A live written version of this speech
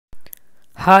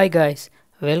Hi guys,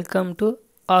 welcome to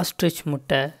Ostrich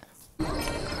Mutta.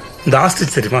 இந்த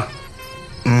ostrich தெரியுமா?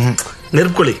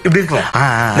 நெருப்புக்கோழி இப்படி இருக்கும்.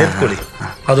 நெருப்புக்கோழி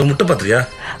அது முட்டை பார்த்தியா?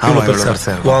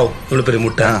 வாவ், இவ்வளோ பெரிய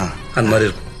முட்டை அந்த மாதிரி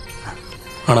இருக்கும்.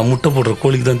 ஆனால் முட்டை போடுற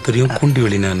கோழிக்கு தான் தெரியும் குண்டி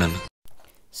வெளினா என்னன்னு.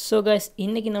 ஸோ guys,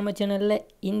 இன்றைக்கி நம்ம சேனலில்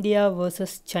இந்தியா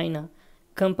vs சைனா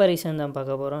கம்பேரிசன் தான்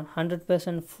பார்க்க போகிறோம்.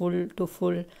 100%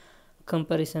 ஃபுல்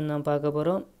கம்பேரிசன் தான் பார்க்க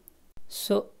போகிறோம்.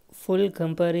 ஸோ ஃபுல்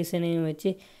கம்பேரிசனையும்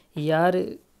வச்சு யார்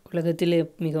உலகத்திலே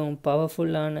மிகவும்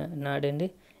பவர்ஃபுல்லான நாடுன்னு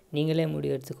நீங்களே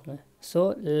முடிவு எடுத்துக்கோங்க. So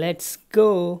let's go.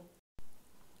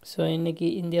 ஸோ இன்றைக்கி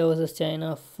India vs China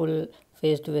full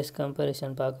face to face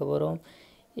comparison பார்க்க போகிறோம்.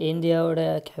 இந்தியாவோட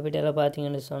கேபிட்டலை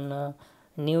பார்த்தீங்கன்னு சொன்னால்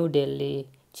நியூ டெல்லி,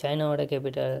 சைனாவோட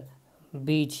கேபிட்டல்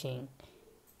பீஜிங்.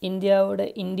 இந்தியாவோட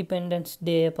இண்டிபெண்டன்ஸ்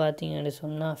டே பார்த்தீங்கன்னு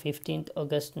சொன்னால் 15th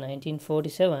August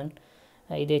 1947.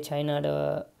 இதே சைனாவோட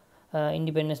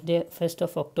independence day 1st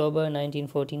of October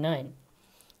 1949.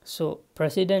 So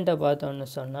பிரசிடெண்ட்டை பார்த்தோன்னு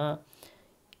சொன்னால்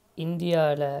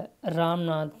இந்தியாவில்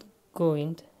Ramnath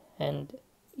Kovind and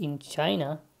in China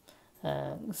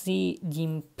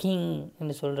xijinping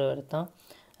என்று சொல்கிறவர் தான்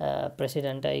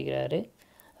பிரசிடெண்ட் ஆகிறாரு.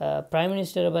 ப்ரைம்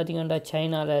மினிஸ்டரை பார்த்திங்கன்னா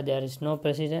சைனாவில் there is no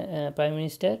prime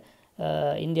minister.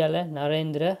 இந்தியாவில்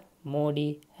narendramodi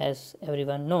as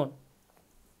everyone known.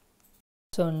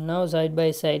 So now side by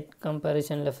side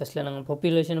கம்பேரிசனில் ஃபஸ்ட்டில் நாங்கள்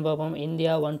பாப்புலேஷன் பார்ப்போம்.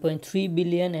 India 1.3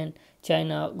 billion and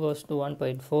China goes to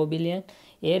 1.4 billion.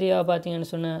 ஏரியாவை பார்த்தீங்கன்னு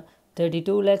சொன்னால்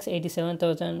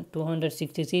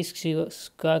 32,87,266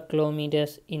 ஸ்கொயர்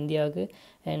கிலோமீட்டர்ஸ் இந்தியாவுக்கு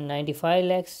அண்ட்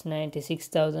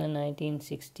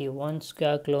 95,96,1961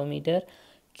 ஸ்கொயர் கிலோமீட்டர்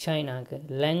சைனாவுக்கு.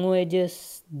 Languages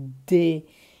they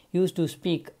use to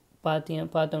speak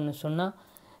பார்த்தோம்னு சொன்னால்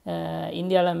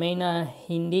இந்தியாவில் மெயினாக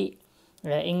Hindi,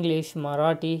 English,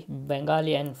 Marathi,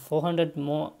 Bengali and 400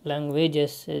 more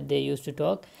languages they used to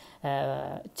talk.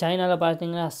 சைனாவில்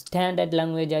பார்த்தீங்கன்னா ஸ்டாண்டர்ட்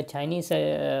லாங்குவேஜாக சைனீஸ்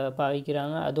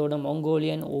பாவிக்கிறாங்க. அதோட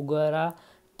Mongolian, உகரா,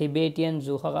 Tibetan,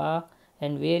 Juha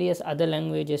and various other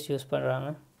languages use பண்ணுறாங்க.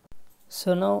 ஸோ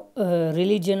நோ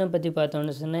ரிலீஜனை பற்றி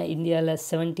பார்த்தோன்னு சொன்னால் இந்தியாவில்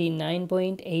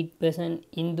 79.8%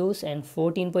 Hindus and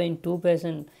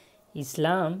 14.2%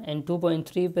 Islam and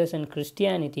 2.3%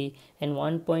 Christianity and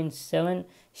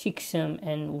 1.76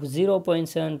 and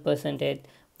 0.7%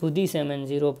 Buddhism and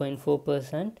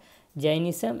 0.4%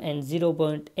 Jainism and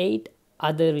 0.8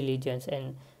 other religions. And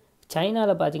China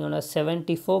la pathina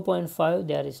 74.5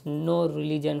 there is no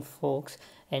religion folks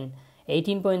and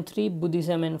 18.3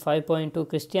 Buddhism and 5.2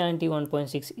 Christianity,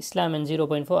 1.6 Islam and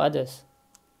 0.4 others.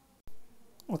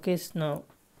 Okay, so now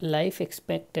life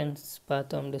expectancy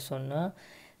பார்த்தோம்னு சொன்னால்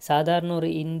சாதாரண ஒரு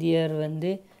இந்தியர்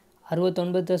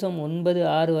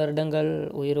 69.96 வருடங்கள்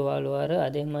உயிர் வாழ்வார்.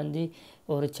 அதே மாதிரி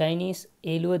ஒரு சைனீஸ்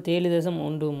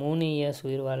 77.13 இயர்ஸ்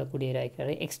உயிர் வாழக்கூடியவராக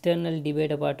இருக்கிறார். எக்ஸ்டர்னல்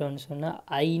டிபேட்டை பார்த்தோன்னு சொன்னால்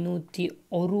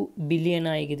 501 பில்லியன்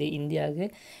ஆகிக்குது இந்தியாவுக்கு.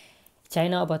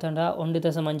 சைனாவை பார்த்தோம்னா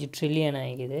 1.5 ட்ரில்லியன்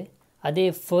ஆகிக்குது. அதே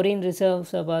ஃபாரின்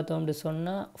ரிசர்வ்ஸை பார்த்தோம்னு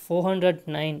சொன்னால்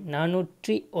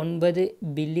 409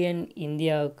 பில்லியன்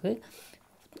இந்தியாவுக்கு,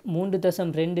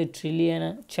 3.2 ட்ரில்லியன்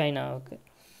சைனாவுக்கு.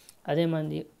 அதே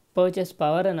மாதிரி பர்ச்சேஸ்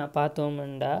பவரை நான்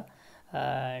பார்த்தோம்னா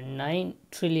 9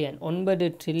 ட்ரில்லியன் 9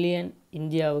 ட்ரில்லியன்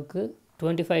இந்தியாவுக்கு,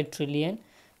 25 ட்ரில்லியன்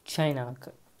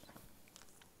சைனாவுக்கு.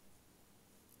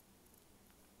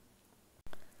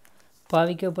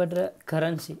 பாவிக்கப்படுற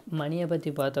கரன்சி மணியை பற்றி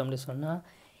பார்த்தோம்னு சொன்னால்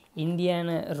இந்தியான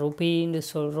ருபீன்னு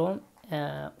சொல்கிறோம்,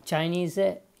 சைனீஸை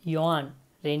யுவான்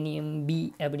ரெனியம்பி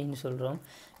அப்படின்னு சொல்கிறோம்.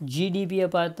 ஜிடிபியை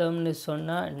பார்த்தோம்னு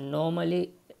சொன்னால் normally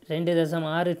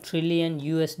 2.6 trillion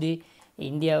USD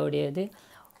இந்தியாவுடையது,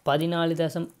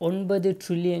 14.9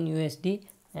 trillion USD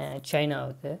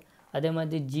சைனாவுக்கு. அதே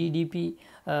மாதிரி ஜிடிபி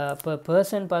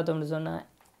பர்சன் பார்த்தோம்னு சொன்னால்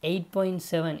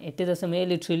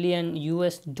 8.7 ட்ரில்லியன்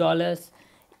யூஎஸ் டாலர்ஸ்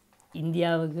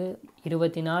இந்தியாவுக்கு,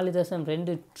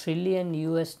 24.2 ட்ரில்லியன்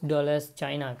யூஎஸ் டாலர்ஸ்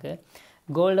சைனாவுக்கு.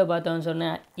 கோல்டை பார்த்தோம்னு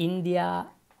சொன்னால்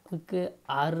இந்தியாவுக்கு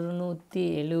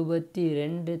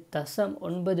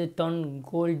 672.9 டன்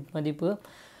கோல்டு மதிப்பு,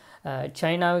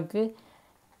 சைனாவுக்கு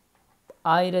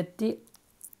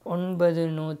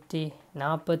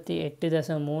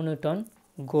 1948.3 டன்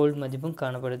கோல்டு மதிப்பும்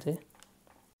காணப்படுது.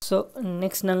 ஸோ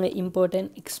நெக்ஸ்ட் நாங்கள்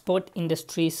இம்பார்ட்டன்ட் எக்ஸ்போர்ட்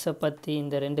இண்டஸ்ட்ரீஸை பற்றி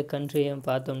இந்த 2 கண்ட்ரியையும்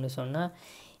பார்த்தோம்னு சொன்னால்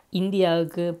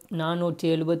இந்தியாவுக்கு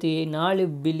 474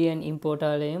 பில்லியன்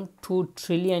இம்போர்ட்டாலேயும் 2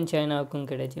 ட்ரில்லியன் சைனாவுக்கும்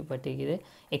கிடைக்கப்பட்டிருக்குது.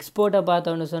 எக்ஸ்போர்ட்டை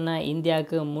பார்த்தோம்னு சொன்னால்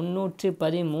இந்தியாவுக்கு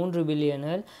 313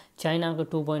 பில்லியன்கள், சைனாவுக்கு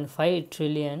 2.5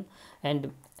 ட்ரில்லியன். அண்ட்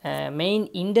மெயின்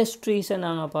இண்டஸ்ட்ரீஸை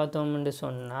நாங்கள் பார்த்தோம்னு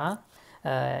சொன்னால்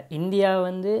இந்தியா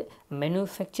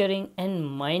மேனுஃபேக்சரிங் அண்ட்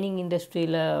மைனிங்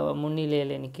இண்டஸ்ட்ரியில்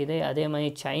முன்னிலையில் நிற்கிது. அதே மாதிரி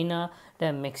சைனா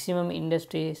மேக்ஸிமம்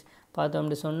இண்டஸ்ட்ரீஸ்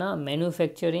பார்த்தோம்னு சொன்னால்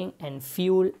மேனுஃபேக்சரிங் அண்ட்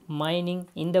ஃபியூல் மைனிங்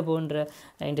இந்த போன்ற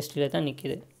இண்டஸ்ட்ரியில் தான்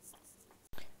நிற்கிது.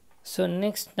 ஸோ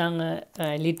நெக்ஸ்ட் நாங்கள்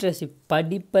லிட்ரஸி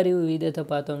படிப்பறிவு வீதத்தை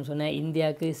பார்த்தோம்னு சொன்னால்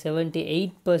இந்தியாவுக்கு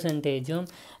 78%,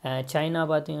 சைனா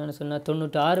பார்த்திங்கன்னு சொன்னால்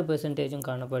 96%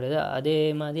 காணப்படுது. அதே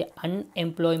மாதிரி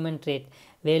அன்எம்ப்ளாய்மெண்ட் ரேட்,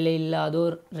 வேலை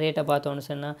இல்லாதோர் ரேட்டை பார்த்தோம்னு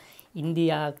சொன்னால்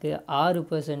இந்தியாவுக்கு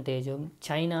 6%,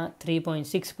 சைனா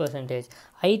 3.6%.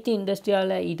 ஐடி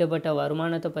இண்டஸ்ட்ரியால் ஈட்டப்பட்ட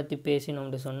வருமானத்தை பற்றி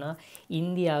பேசினோம்னு சொன்னால்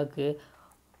இந்தியாவுக்கு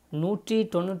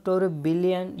 $191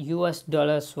 பில்லியன்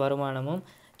வருமானமும்,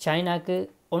 சைனாவுக்கு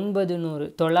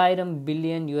 $900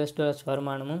 பில்லியன்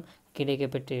வருமானமும்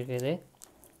கிடைக்கப்பட்டிருக்குது.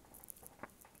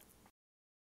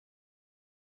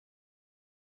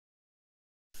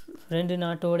 ரெண்டு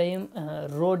நாட்டோடையும்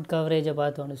ரோட் கவரேஜை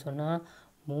பார்த்தோன்னு சொன்னால்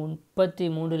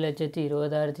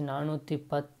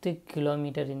 33,20,410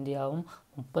 கிலோமீட்டர் இந்தியாவும்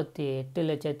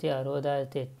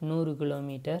 38,60,800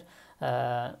 கிலோமீட்டர்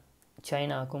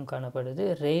சைனாவுக்கும் காணப்படுது.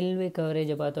 ரயில்வே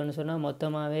கவரேஜை பார்த்தோன்னு சொன்னால்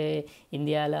மொத்தமாகவே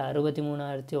இந்தியாவில்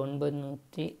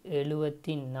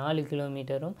 63,974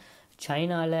 கிலோமீட்டரும்,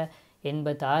 சைனாவில்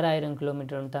 86,000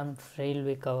 கிலோமீட்டரும் தான்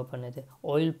ரயில்வே கவர் பண்ணுது.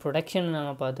 ஆயில் ப்ரொடக்ஷன்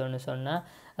நாங்கள் பார்த்தோன்னு சொன்னால்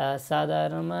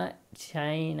சாதாரணமாக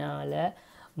சைனாவில்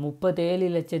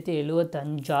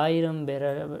 37,75,000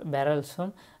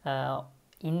 பேரல்ஸும்,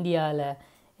 இந்தியாவில்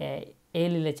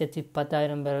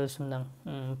 7,10,000 பேரல்ஸும் தான்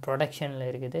ப்ரொடக்ஷனில்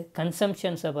இருக்குது.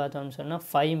 கன்சம்ஷன்ஸை பார்த்தோம்னு சொன்னால்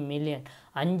 5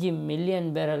 மில்லியன்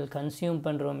பேரல் கன்சியூம்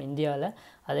பண்ணுறோம் இந்தியாவில்.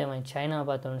 அதே மாதிரி சைனா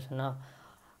பார்த்தோம்னு சொன்னால்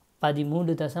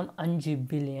 13.5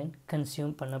 பில்லியன்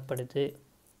கன்சியூம் பண்ணப்படுது.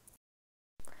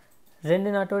 ரெண்டு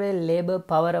நாட்டோடைய லேபர்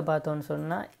பவரை பார்த்தோன்னு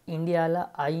சொன்னால் இந்தியாவில்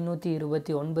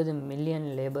 529 மில்லியன்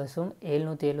லேபர்ஸும்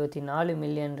 774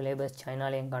 மில்லியன் லேபர்ஸ்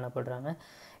சைனாலேயும் காணப்படுறாங்க.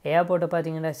 ஏர்போர்ட்டை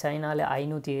பார்த்திங்கன்னா சைனாவில்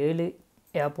 507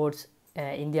 ஏர்போர்ட்ஸ்,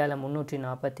 இந்தியாவில்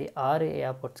 346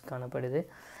 ஏர்போர்ட்ஸ் காணப்படுது.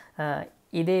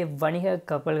 இதே வணிக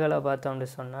கப்பல்களை பார்த்தோம்னு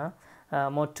சொன்னால்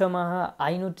மொத்தமாக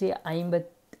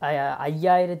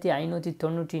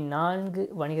 5,594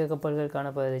 வணிக கப்பல்கள்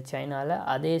காணப்படுது சைனாவில்.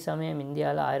 அதே சமயம்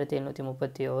இந்தியாவில்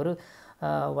 1,731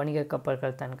 வணிக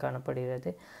கப்பல்கள் தான் காணப்படுகிறது.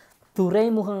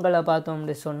 துறைமுகங்களை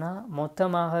பார்த்தோம்னு சொன்னால்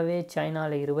மொத்தமாகவே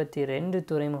சைனாவில் 22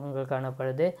 துறைமுகங்கள்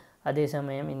காணப்படுது. அதே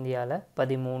சமயம் இந்தியாவில்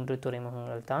 13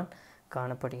 துறைமுகங்கள் தான்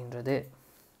காணப்படுகின்றது.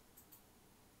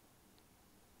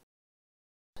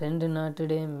 ரெண்டு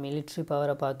நாட்டுடைய மிலிட்ரி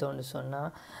பவரை பார்த்தோன்னு சொன்னால்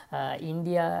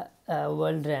India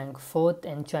world rank 4th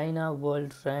and China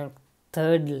world rank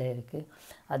 3rd இருக்குது.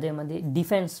 அதே மாதிரி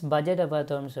டிஃபென்ஸ் பட்ஜெட்டை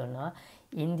பார்த்தோம்னு சொன்னால்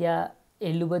India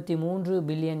 $73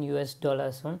 billion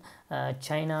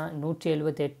China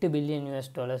 $178 billion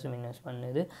invest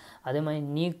பண்ணுது. அதே மாதிரி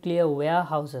நியூக்ளியர்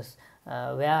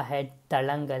வேர் ஹெட்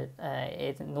தளங்கள்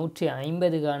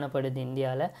 150 காணப்படுது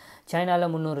இந்தியாவில்.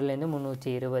 சைனாவில் 300லேருந்து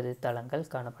 320 தளங்கள்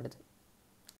காணப்படுது.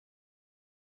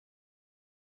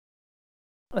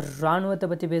 இராணுவத்தை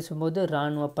பற்றி பேசும்போது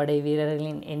இராணுவ படை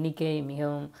வீரர்களின் எண்ணிக்கை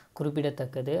மிகவும்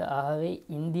குறிப்பிடத்தக்கது. ஆகவே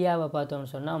இந்தியாவை பார்த்தோம்னு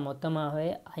சொன்னால் மொத்தமாகவே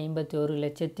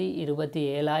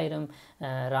 51,27,000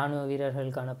 இராணுவ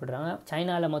வீரர்கள் காணப்படுறாங்க.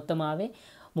 சைனாவில் மொத்தமாகவே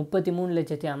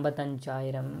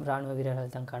 33,55,000 இராணுவ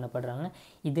வீரர்கள் தான் காணப்படுறாங்க.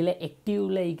 இதில்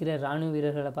ஆக்டிவில் இருக்கிற இராணுவ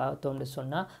வீரர்களை பார்த்தோம்னு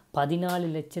சொன்னால்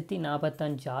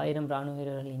 14,45,000 இராணுவ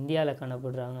வீரர்கள் இந்தியாவில்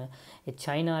காணப்படுறாங்க.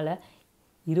 சைனாவில்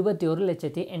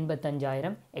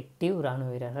 21,85,000 ஆக்டிவ் இராணுவ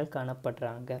வீரர்கள்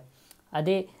காணப்படுறாங்க.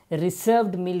 அதே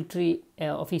ரிசர்வ்டு மிலிட்ரி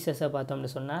ஆஃபீஸர்ஸை பார்த்தோம்னு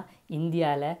சொன்னால்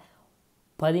இந்தியாவில்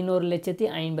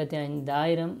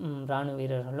 11,55,000 இராணுவ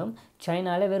வீரர்களும்,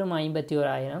 சைனாவில் வெறும்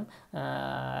 51,000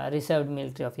 ரிசர்வ்டு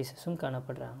மிலிட்ரி ஆஃபீஸர்ஸும்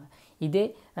காணப்படுறாங்க. இதே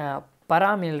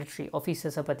பராமிலிட்ரி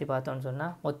ஆஃபீஸர்ஸை பற்றி பார்த்தோம்னு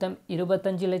சொன்னால் மொத்தம்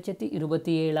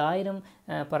 25,27,000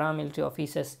 பராமிலிட்ரி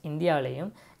ஆஃபீஸர்ஸ்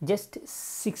இந்தியாவிலையும், ஜஸ்ட்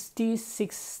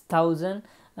 66,000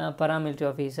 பராமிலிட்ரி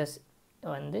ஆஃபீஸர்ஸ்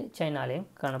சைனாலேயும்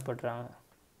காணப்படுறாங்க.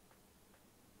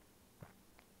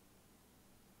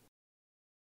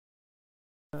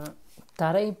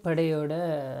 தரைப்படையோட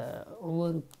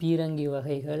ஒவ்வொரு பீரங்கி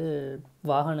வகைகள்,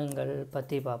 வாகனங்கள்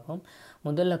பற்றி பார்ப்போம்.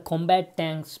 முதல்ல கொம்பேட்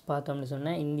டேங்க்ஸ் பார்த்தோம்னு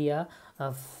சொன்னால் இந்தியா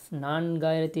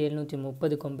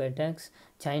 4,730 கொம்பேட் டேங்க்ஸ்,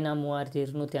 சைனா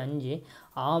 3,205.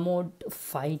 ஆர்மோட்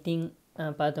ஃபைட்டிங்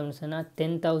பார்த்தோம்னு சொன்னால்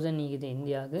 10,000 இருக்குது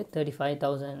இந்தியாவுக்கு,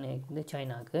 35,000 இருக்குது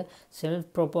சைனாவுக்கு. செல்ஃப்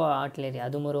ப்ரோப்போ ஆர்ட்லரி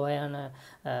அதுவும் ஒரு வகையான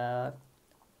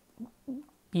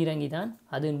பீரங்கி தான்,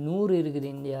 அது 100 இருக்குது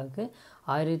இந்தியாவுக்கு,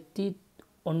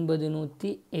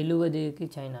 1,970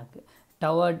 சைனாவுக்கு.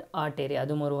 டவர்ட் ஆர்டரி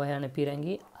அதுவும் ஒரு வகையான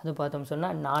பீரங்கி, அது பார்த்தோம்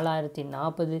சொன்னால்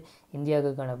 4,040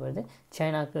 இந்தியாவுக்கு காணப்படுது,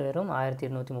 சைனாவுக்கு வெறும்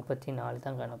 1,234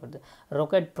 தான் காணப்படுது.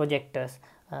 ராக்கெட் ப்ரொஜெக்டர்ஸ்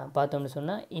பார்த்தோம்னு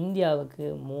சொன்னால் இந்தியாவுக்கு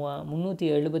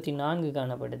 374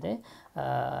 காணப்படுது,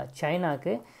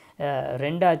 சைனாவுக்கு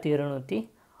 2,206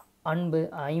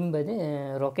 50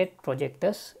 ராக்கெட்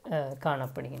ப்ரொஜெக்டர்ஸ்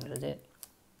காணப்படுகின்றது.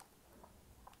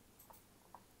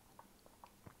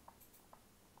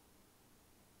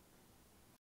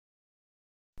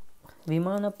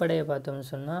 விமானப்படையை பார்த்தோம்னு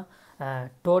சொன்னால்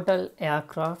டோட்டல்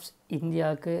ஏர்க்ராஃப்ட்ஸ்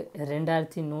இந்தியாவுக்கு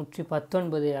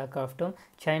 2119 ஏர்க்ராஃப்ட்டும்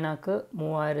சைனாவுக்கு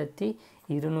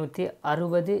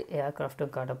 3260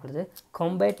 ஏர்க்ராஃப்ட்டும் காணப்படுது.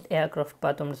 காம்பேட் ஏர்க்ராஃப்ட்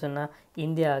பார்த்தோம்னு சொன்னால்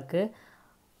இந்தியாவுக்கு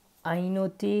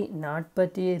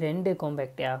 542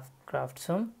 காம்பேக்ட்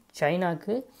ஏர்க்ராஃப்ட்ஸும்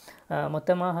சைனாவுக்கு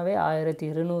மொத்தமாகவே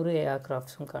 1200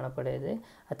 ஏர்க்ராஃப்ட்ஸும் காணப்படுது.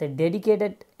 அது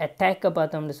டெடிக்கேட்டட் அட்டாக்கை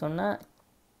பார்த்தோம்னு சொன்னால்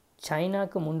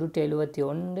சைனாவுக்கு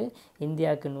 371,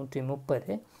 இந்தியாவுக்கு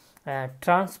 130.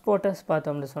 டிரான்ஸ்போர்ட்டர்ஸ்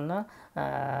பார்த்தோம்னு சொன்னால்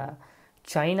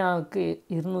சைனாவுக்கு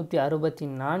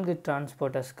 264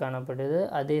 டிரான்ஸ்போர்ட்டர்ஸ் காணப்படுது.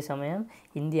 அதே சமயம்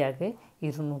இந்தியாவுக்கு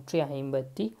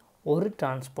 251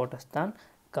 டிரான்ஸ்போர்ட்டர்ஸ் தான்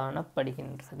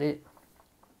காணப்படுகின்றது.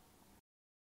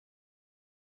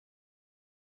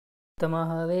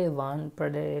 மொத்தமாகவே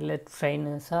வான்படையில்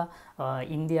ட்ரைனர்ஸாக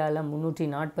இந்தியாவில்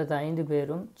 345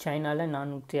 பேரும் சைனாவில்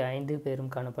 405 பேரும்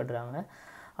காணப்படுறாங்க.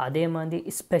 அதே மாதிரி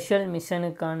ஸ்பெஷல்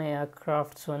மிஷனுக்கான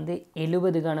ஏர்க்ராஃப்ட்ஸ்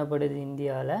 70 காணப்படுது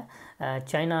இந்தியாவில்,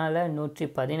 சைனாவில்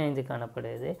 115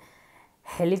 காணப்படுது.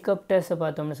 ஹெலிகாப்டர்ஸை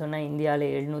பார்த்தோம்னு சொன்னால் இந்தியாவில்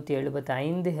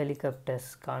 775 ஹெலிகாப்டர்ஸ்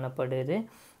காணப்படுது.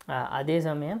 அதே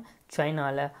சமயம்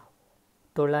சைனாவில்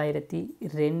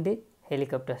 902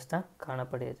 ஹெலிகாப்டர்ஸ் தான்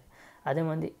காணப்படுது. அதே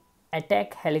மாதிரி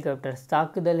அட்டாக் ஹெலிகாப்டர்ஸ்,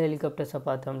 தாக்குதல் ஹெலிகாப்டர்ஸை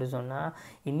பார்த்தோம்னு சொன்னால்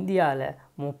இந்தியாவில்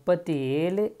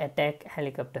 37 அட்டாக்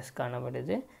ஹெலிகாப்டர்ஸ்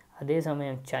காணப்படுது. அதே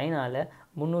சமயம் சைனாவில்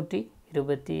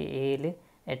 327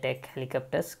 அட்டாக்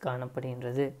ஹெலிகாப்டர்ஸ்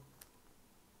காணப்படுகின்றது.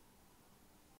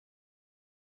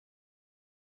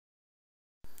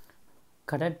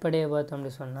 கடற்படையை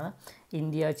பார்த்தோம்னு சொன்னால்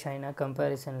இந்தியா சைனா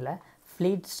கம்பேரிசனில்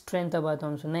ஃப்ளீட் ஸ்ட்ரென்த்தை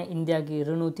பார்த்தோம்னு சொன்னால் இந்தியாவுக்கு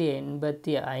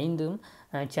 285ம்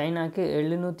சைனாவுக்கு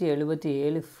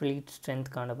 777 ஃப்ளீட் ஸ்ட்ரென்த்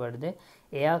காணப்படுது.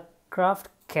 ஏர்க்ராஃப்ட்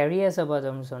கேரியர்ஸை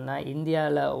பார்த்தோம்னு சொன்னால்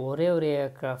இந்தியாவில் ஒரே ஒரு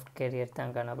ஏர்க்ராஃப்ட் கேரியர்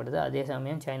தான் காணப்படுது. அதே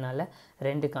சமயம் சைனாவில்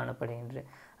 2 காணப்படுகின்றது.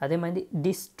 அதே மாதிரி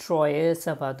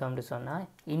டிஸ்ட்ராயர்ஸை பார்த்தோம்னு சொன்னால்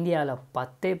இந்தியாவில்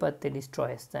 10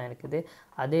 டிஸ்ட்ராயர்ஸ் தான் இருக்குது.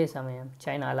 அதே சமயம்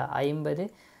சைனாவில் 50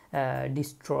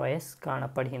 டிஸ்ட்ராயர்ஸ்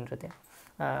காணப்படுகின்றது.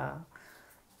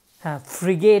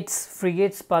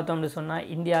 ஃப்ரிகேட்ஸ் பார்த்தோம்னு சொன்னால்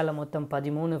இந்தியாவில் மொத்தம்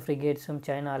 13 ஃப்ரிகேட்ஸும்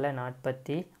சைனாவில்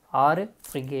 46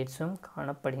 ஃப்ரிகேட்ஸும்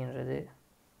காணப்படுகின்றது.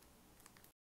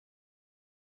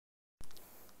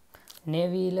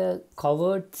 நேவியில்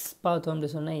கவர்ட்ஸ் பார்த்தோம்னு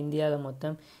சொன்னால் இந்தியாவில்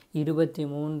மொத்தம்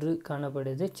 23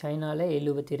 காணப்படுது, சைனாவில்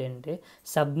 72.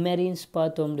 சப்மெரீன்ஸ்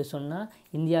பார்த்தோம்னு சொன்னால்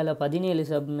இந்தியாவில் 17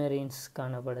 சப்மெரீன்ஸ்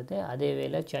காணப்படுது. அதே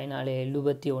வேளை சைனாவில்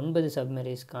 79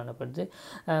 சப்மெரீன்ஸ் காணப்படுது.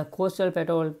 கோஸ்டல்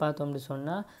பெட்ரோல் பார்த்தோம்னு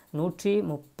சொன்னால்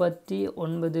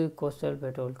 139 கோஸ்டல்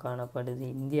பெட்ரோல் காணப்படுது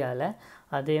இந்தியாவில்.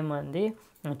 அதே மாதிரி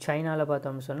சைனாவில்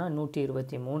பார்த்தோம்னு சொன்னால்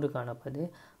 123 காணப்படுது.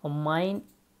 மைன்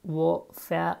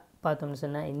வார்ஃபேர் பார்த்தோம்னு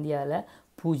சொன்னால் இந்தியாவில்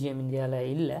 0, இந்தியாவில்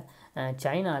இல்லை.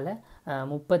 சைனாவில்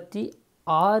 36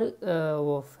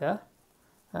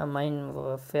 மைன்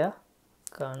வார்ஃபேர்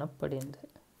காணப்படுகிறது.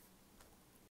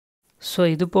 ஸோ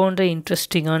இது போன்ற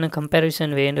இன்ட்ரெஸ்டிங்கான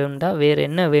கம்பேரிசன் வேணும்னா வேறு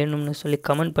என்ன வேணும்னு சொல்லி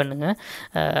கமெண்ட் பண்ணுங்கள்,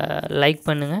 லைக்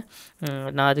பண்ணுங்கள்,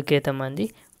 நான் அதுக்கேற்ற மாதிரி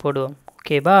போடுவோம்.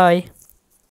 ஓகே, பாய்.